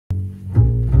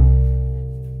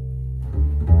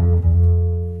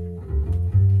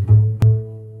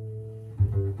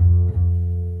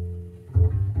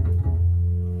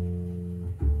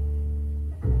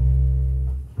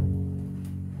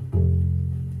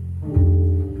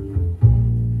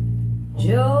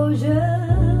Georgia,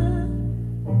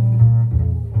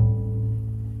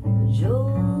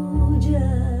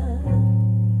 Georgia,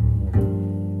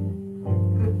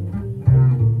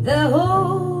 the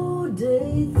whole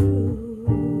day through,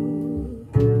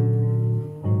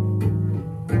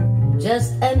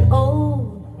 just an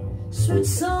old sweet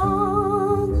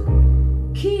song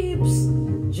keeps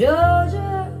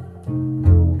Georgia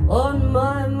on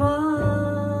my mind.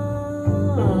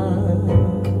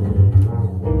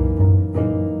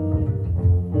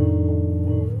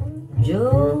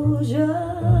 Georgia,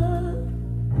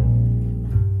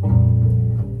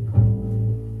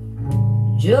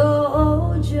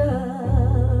 Georgia,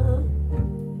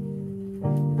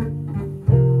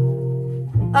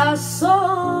 a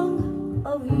song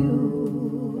of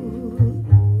you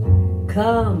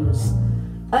comes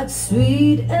out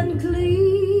sweet and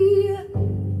clear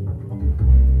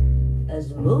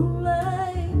as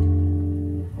moonlight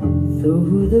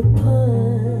through the pines.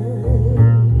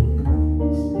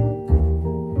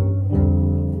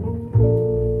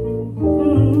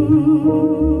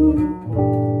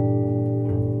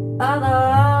 Other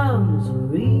arms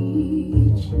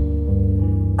reach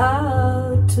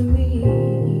out to me,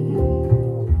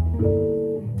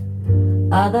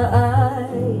 other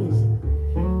eyes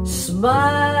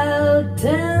smile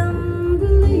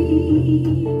tenderly,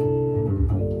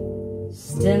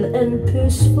 still and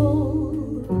peaceful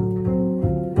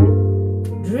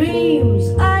dreams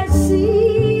I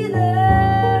see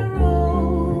their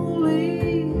rollies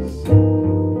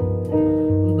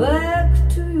back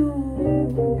to you.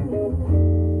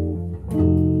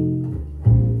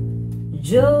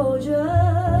 Georgia,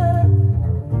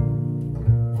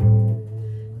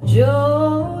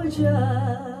 Georgia,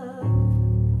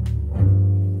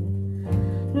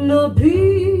 no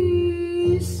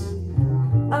peace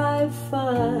I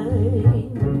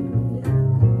find,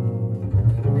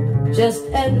 just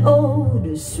an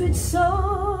old sweet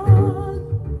song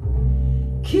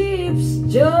keeps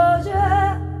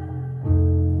Georgia,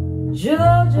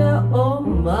 Georgia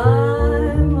on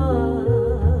my mind.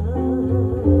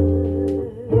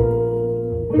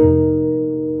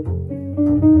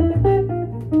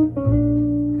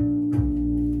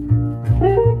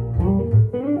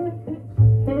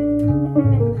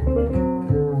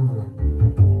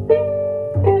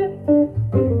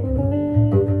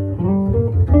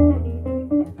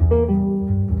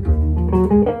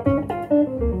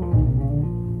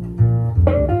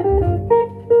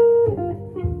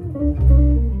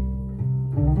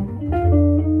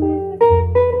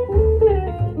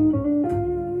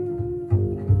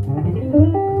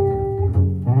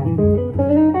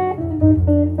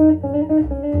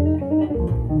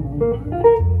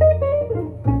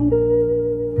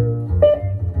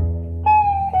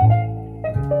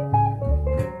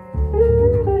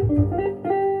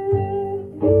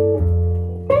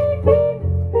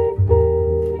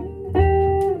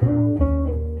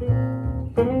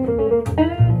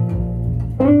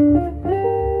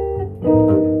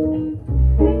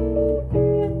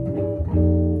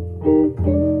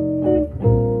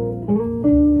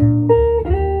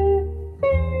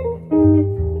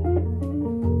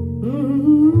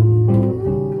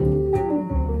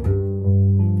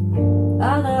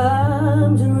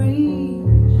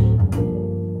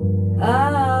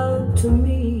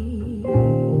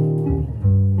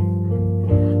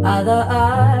 Other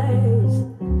eyes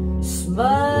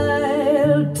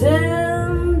smile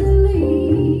tenderly,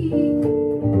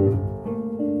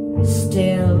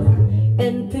 still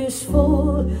and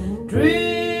peaceful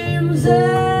dreams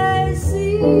I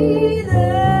see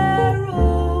their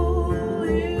rollies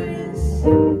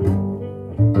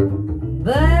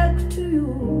back to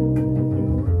you.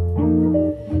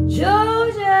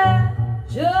 Georgia,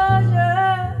 Georgia,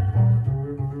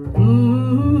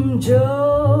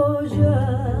 Georgia,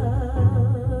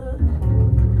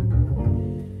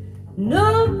 no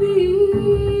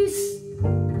peace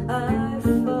I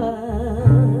find,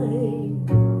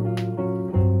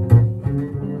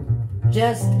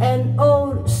 just an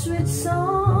old sweet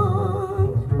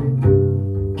song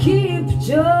keeps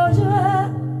Georgia